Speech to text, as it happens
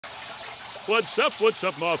What's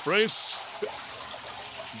up, my friends?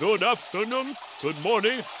 Good afternoon, good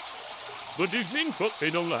morning, good evening po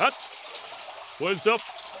inyong lahat. What's up?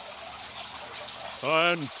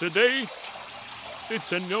 And today, it's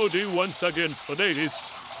a new day once again. Today is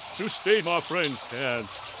Tuesday, my friends. And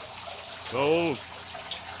so,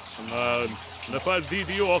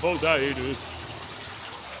 napag-video ako dahil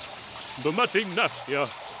dumating na,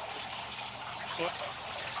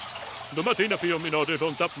 dumating na po yung minodit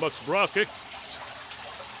ang top box bracket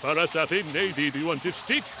para sa ating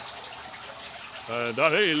ADV-150.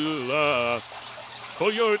 Dahil,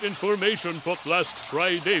 for your information po, last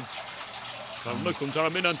Friday,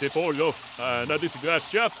 nagpunta kami ng Tipolo,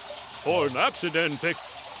 na-disgrasya or na-aksidente,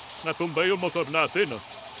 natumba yung motor natin.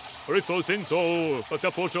 Resulting so,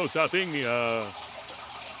 pagkaposo sa ating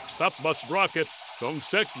top box bracket, kung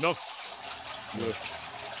sec, no?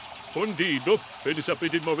 Hundido, pwede sa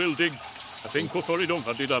pitid mo building, kasing kukoridong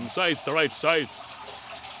katilang side sa right side.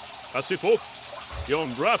 Kasi po, yung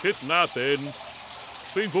bracket natin,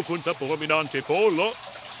 tuwing pupunta po kami ng Tipolo,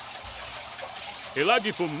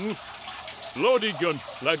 lagi po loaded yun,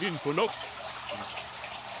 laging puno.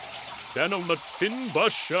 Kaya nung matimba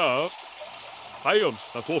siya, ayun,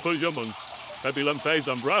 napukol yun mong kabilang size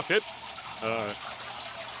ang bracket.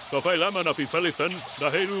 So kailangan na pipalitan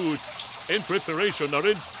dahil in preparation na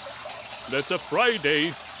rin. That's a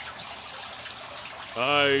Friday.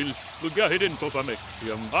 Ay lugahin din po kami.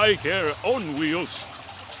 Yung I Care on Wheels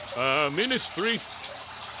Ministry.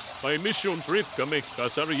 May mission trip kami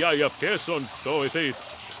sa Riyaya, Quezon. So ito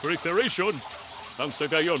preparation. Ang sa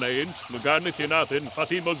gayon ay luganit natin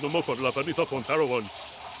pati magmumukod lapan ito kung tarawon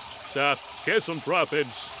sa Quezon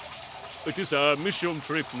Province. It is a mission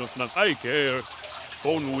trip ng I Care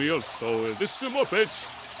on Wheels. So this is the mopeds.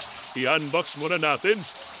 I-unbox muna natin.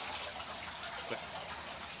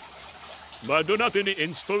 Bago natin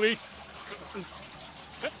i-install it.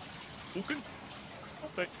 Okay.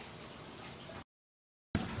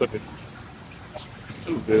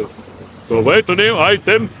 So ito na yung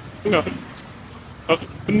item.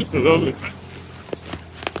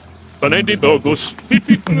 Panay dito, Gus.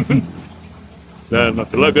 Na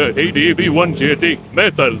talaga ADV-150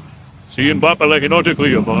 metal. Siyan ba pala kinote ko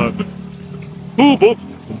yung mga tubo,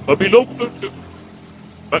 pabilog.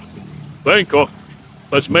 Thank you.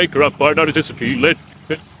 Let's make our partner this pilit.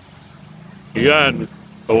 Yan.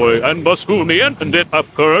 So, unbox ko niyan and then of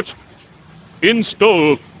course,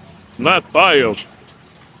 install not file.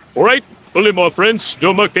 Alright, ulit mga friends,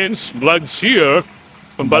 Joe McKinn's vlogs here.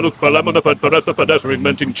 Kung balot pala mo na para sa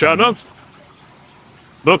Padatrimenting channel.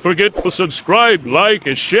 Don't forget to subscribe,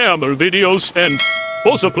 like, and share our videos, and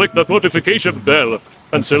also click that notification bell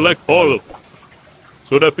and select all,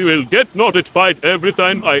 so that you will get notified every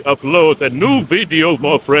time I upload a new video,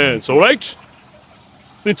 my friends. Alright?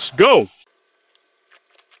 Let's go!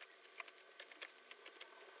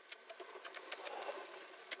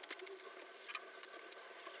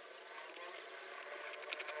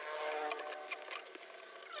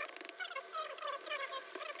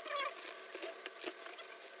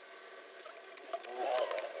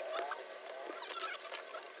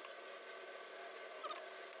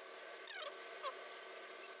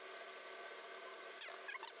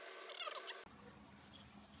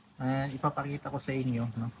 Ipapakita ko sa inyo,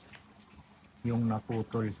 no, yung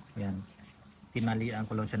naputol. Yan, tinalian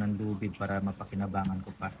ko lang siya ng lubid para mapakinabangan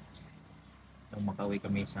ko pa nung makauwi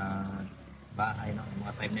kami sa bahay, no?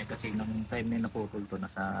 Mga time na kasi nung time na naputol to,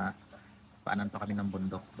 nasa paanan pa kami ng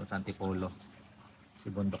bundok doon sa Antipolo.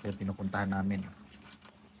 Si bundok yung pinupuntahan namin.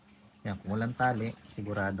 Yan, kung walang tali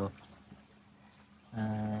sigurado.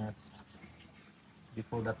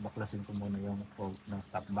 Before that, baklasin ko muna yung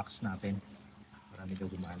top box natin para medyo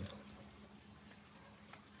gumana.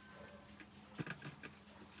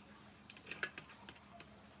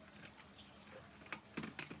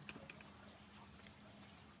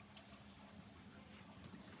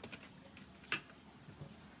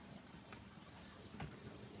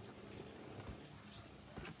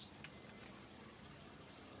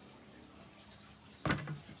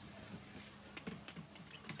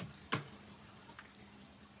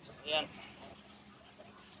 Ayan.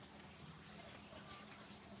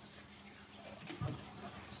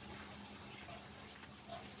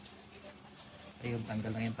 Ayun, tanggal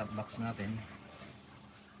lang yung top box natin.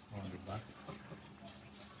 Oh, di ba?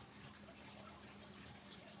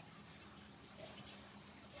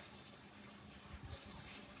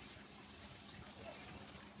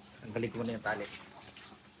 Tanggalin ko muna yung tali.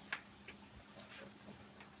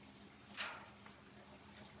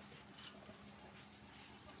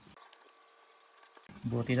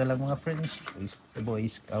 Buti na lang mga friends, Boy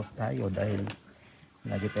Scout tayo dahil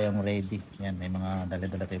Lagi tayong ready. Yan, may mga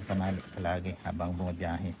dala-dala tayong panali palagi habang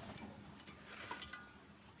bumabiyahe.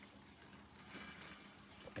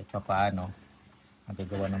 Kahit pa paano,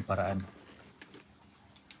 magagawa ng paraan.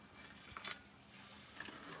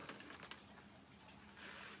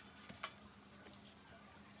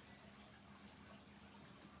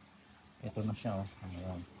 Ito na siya, oh.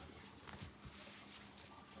 Ayan.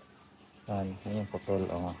 Ayan, putol,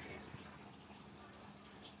 oh.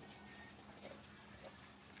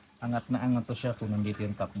 Angat na angat to siya kung nandito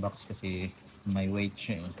yung top box kasi may weight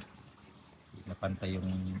siya, eh. Napantay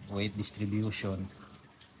yung weight distribution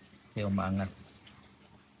kaya umaangat.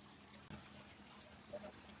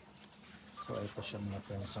 So ito siya mga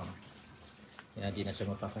friends, oh. Kaya di na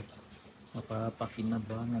siya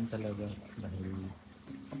mapapakinabangan talaga dahil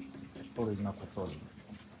putol na putol.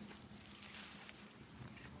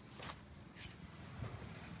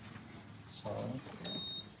 So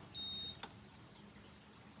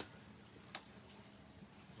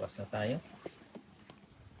bas na tayo.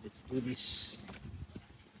 Let's do this.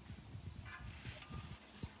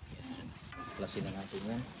 Klasin na natin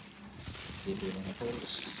yan. Dito yung mga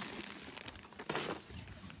tools.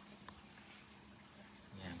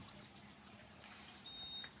 Yan.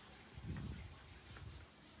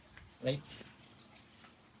 Right.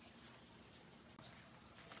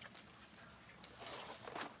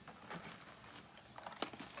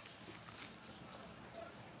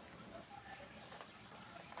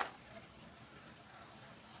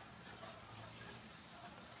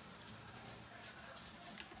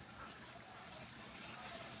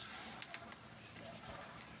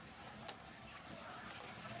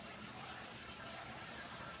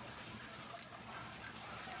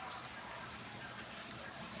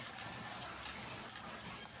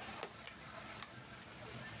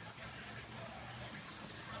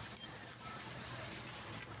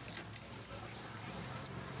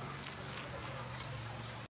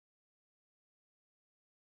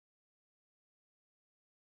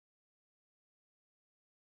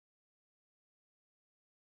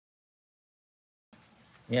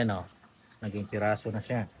 Yan, oh. Naging piraso na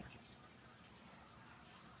siya.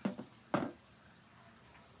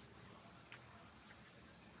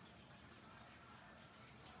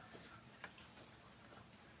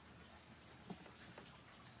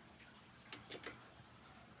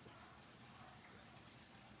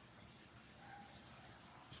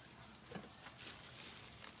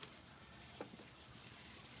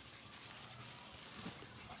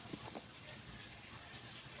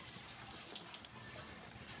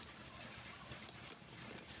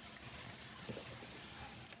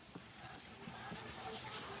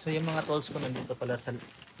 So yung mga tools ko nandito pala sa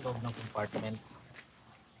loob ng compartment.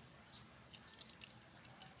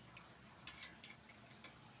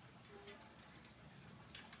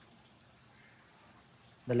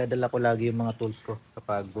 Dala-dala ko lagi yung mga tools ko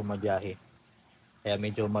kapag bumabiyahe. Kaya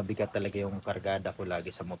medyo mabigat talaga yung kargada ko lagi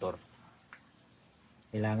sa motor.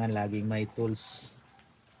 Kailangan laging may tools.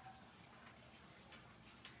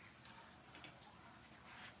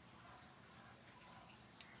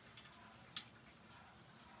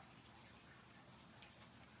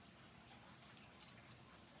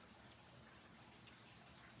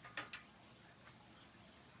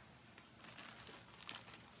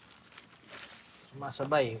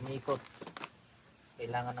 Sumasabay, umiikot.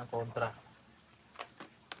 Kailangan ng kontra.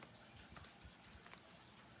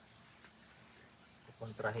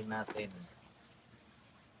 Kontrahin natin.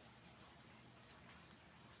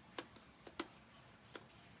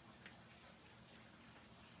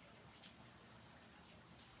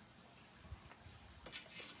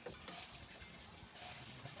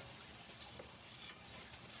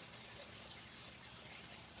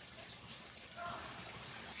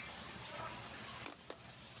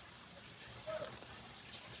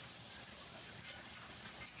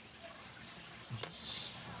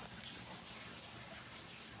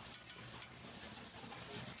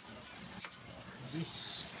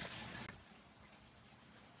 This.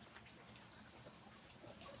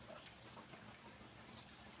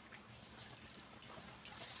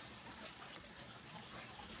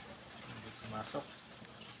 Masuk.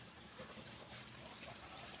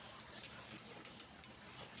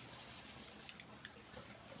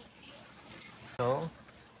 So,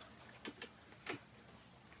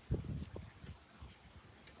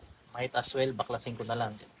 might as well baklasin ko na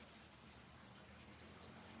lang.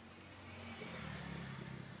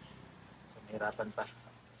 Nahirapan pa.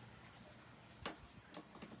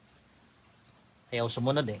 Ayaw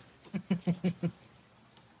sumunod eh.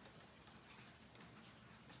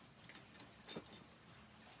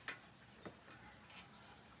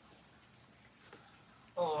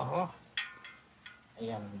 Oh.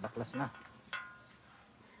 baklas na.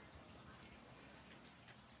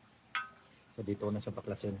 So dito na siya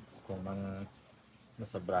baklasin kung mga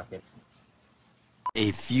nasa bracket. A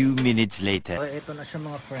few minutes later. So ito na siya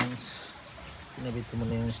mga friends. Pinabit ko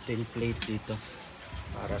muna yung steel plate dito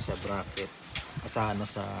para sa bracket. Sa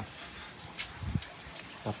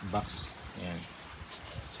top box. Ayan.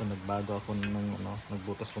 So nagbago ako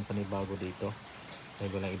nagbutas kong panibago dito. Kaya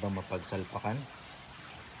walang ibang mapagsalpakan.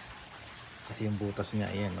 Kasi yung butas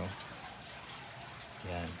niya ayan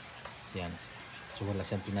Yan. Yan. So wala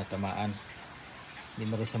siyang tinatamaan. Hindi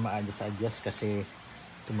mo rin siya ma-adjust kasi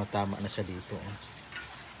tumatama na siya dito.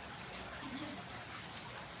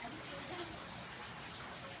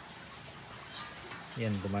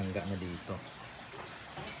 Yan, bumangga na dito.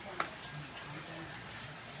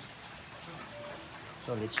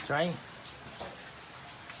 So let's try.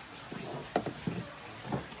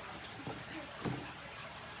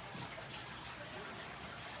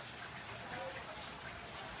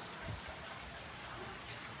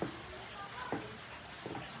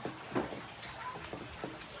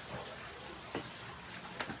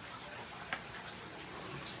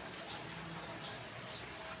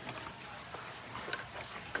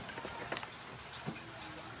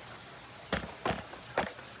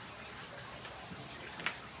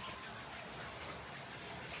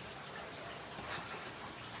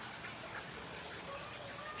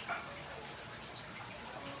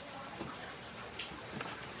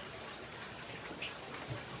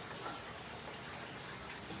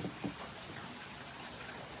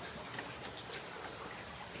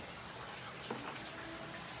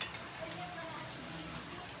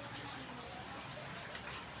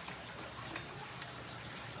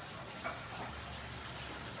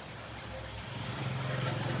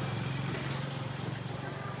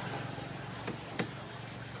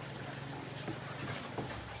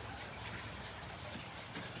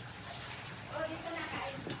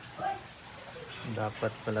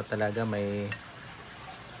 Dapat pala talaga may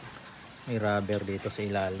rubber dito sa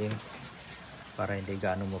ilalim para hindi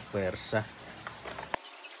gaano mo puwersa.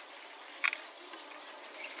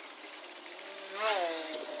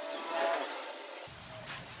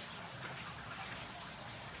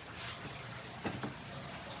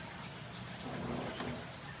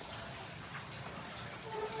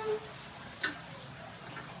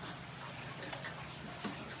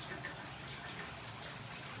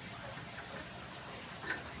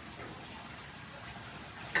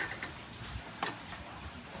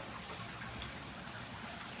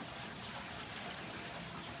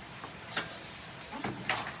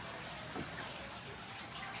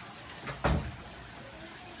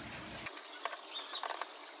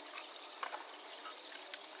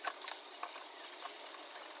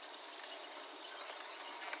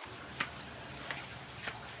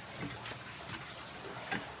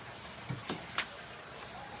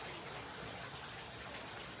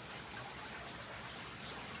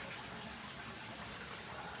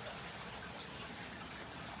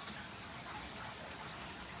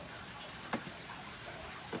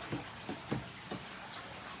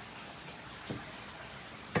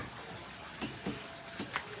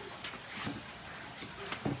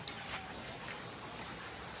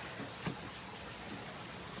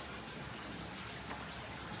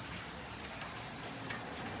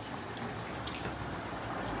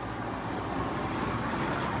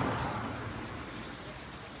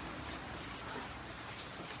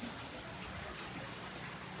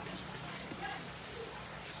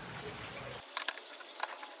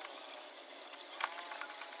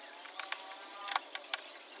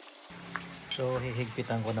 So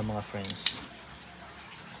hihigpitan ko ng mga friends.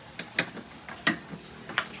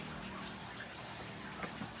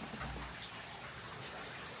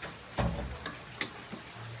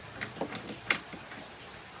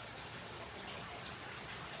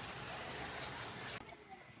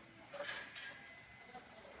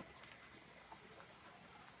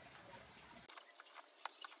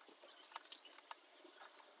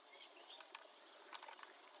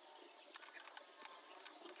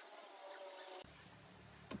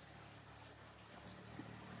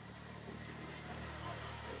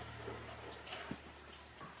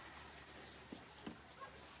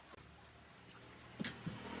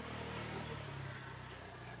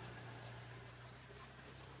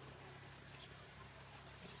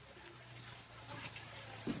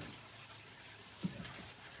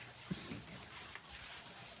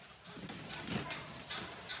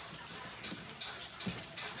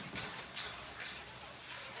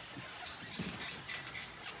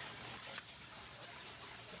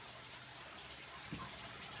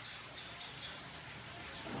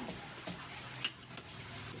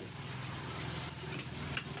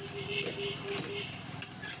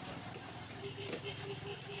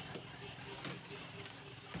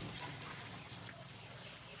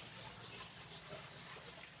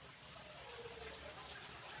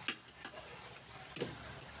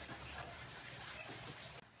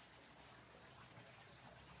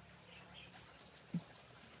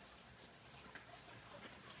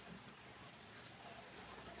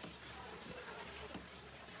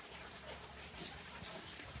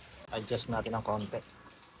 adjust natin ng konti.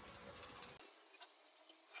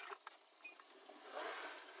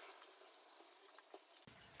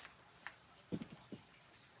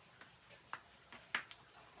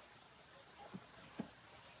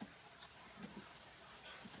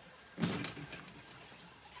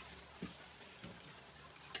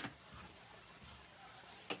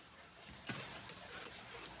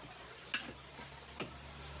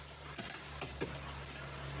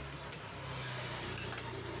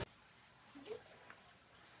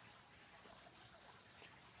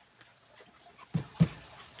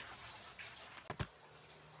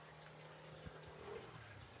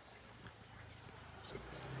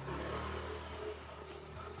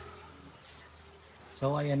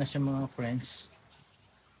 So ayan na siya mga friends.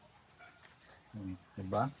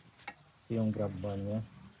 Diba? Ito yung grab bar niya.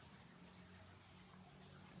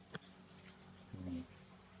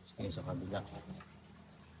 Gusto yung sa kabila.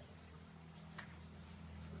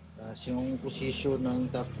 Tapos yung position ng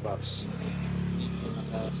top box,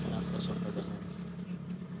 naka-snap na siya pa ganun.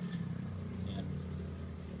 Ayan.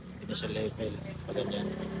 Hindi na siya level pa ganyan.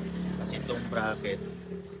 Kasi itong bracket,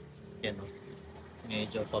 yan o,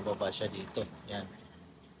 medyo pababa siya dito. Yan.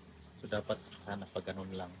 So dapat hanap pa ganun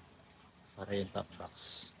lang para yung top box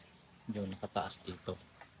yung nakataas dito.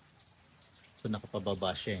 So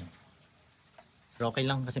nakapababa siya eh. Pero okay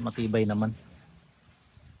lang kasi matibay naman.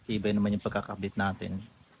 Matibay naman yung pagkakabit natin.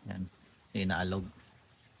 Yan. Inaalog.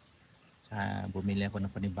 Bumili ako ng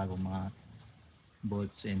panibagong mga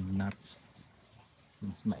bolts and nuts.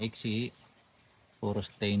 Mas maiksi. Puro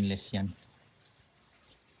stainless yan.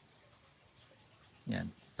 Yan.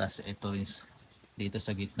 Tapos ito is dito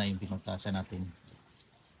sa gitna yung pinutasan natin.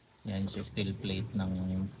 Yan yung steel plate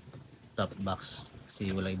ng top box.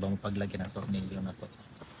 Kasi wala ibang paglagyan ng tornilyo na to.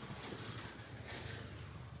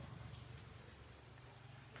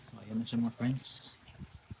 So, ayan na siya mga friends.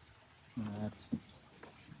 At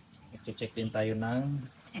i-check din tayo ng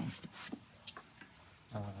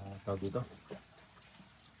tawag dito,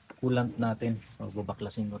 coolant natin.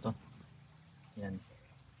 Babaklasin ko to. Yan.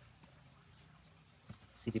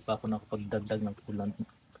 Sige pa ako nakapagdagdag ng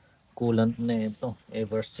coolant na ito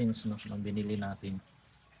ever since nang binili natin.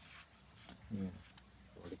 Yan.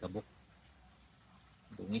 Kabuk.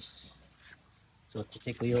 Dungis. So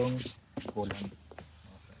check ko yung coolant.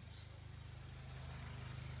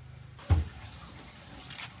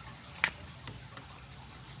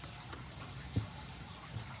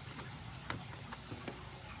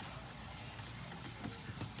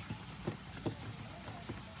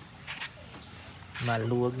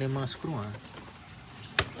 Maluwag na yung mga screw ha.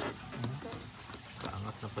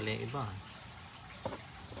 Kaangat na pala yung iba.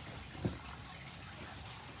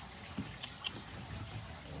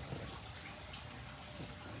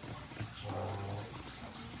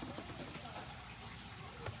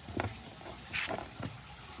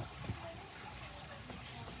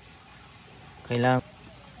 Kailangan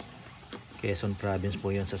Quezon Province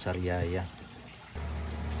po yun sa Sariaya.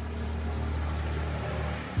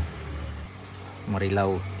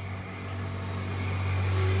 Marilao.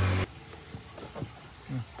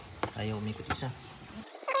 Ayaw umikot isa.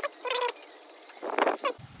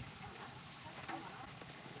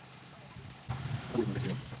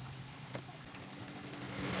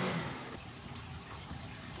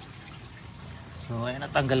 So ayan,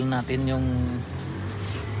 natanggal natin yung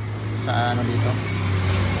sa ano dito,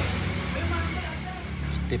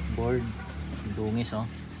 step board, dungis oh.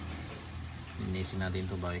 Linisin natin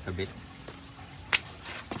ito bago ikabit.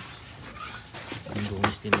 Ang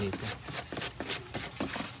dungis din dito.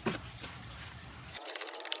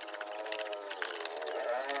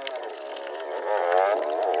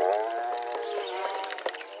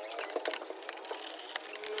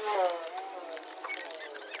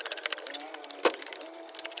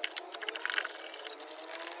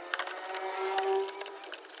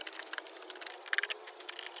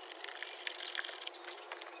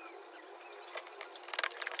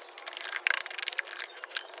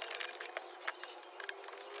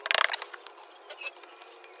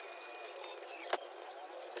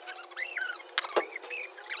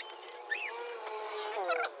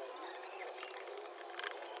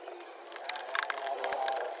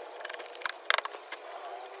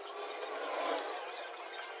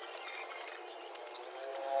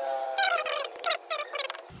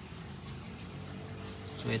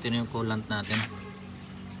 So ito na yung coolant natin.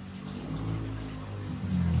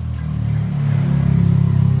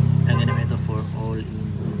 Lagyan namin ito for all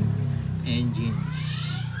engines.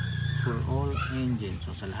 For all engines.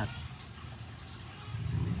 So sa lahat.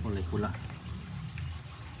 Kulay pula.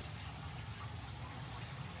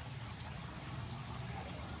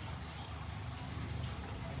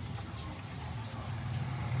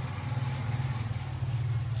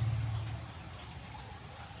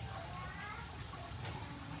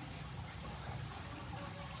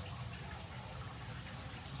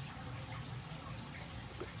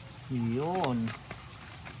 Yun.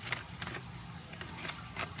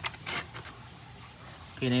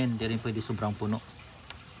 Okay na yun, hindi rin pwede sobrang puno.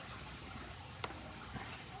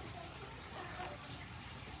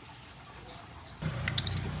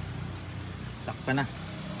 Takpan na.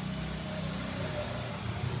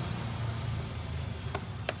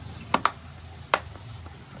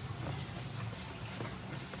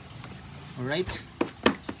 Alright.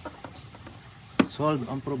 Solve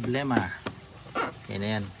ang problema. Okay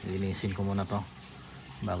na yan, linisin ko muna to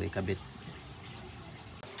bago ikabit.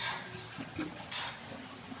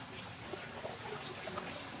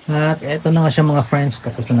 At eto na nga siya mga friends,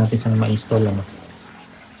 tapos na natin siyang ma-install.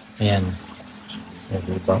 Ayan.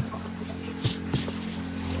 Dito.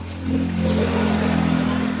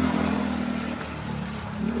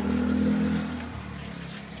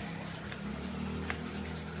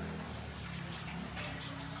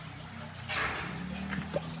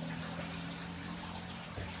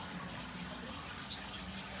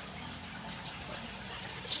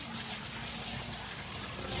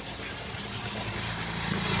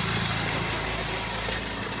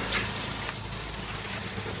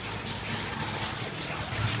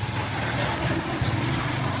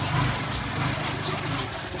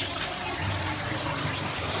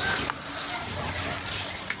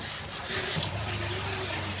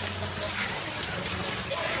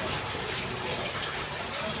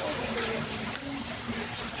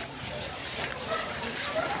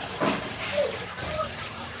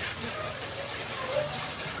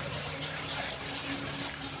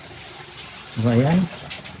 So ayan,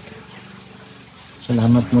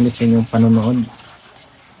 salamat muli sa inyong panonood.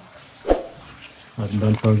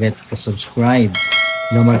 Don't forget to subscribe.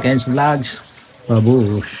 No more Ken's Vlogs.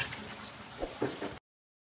 Babush.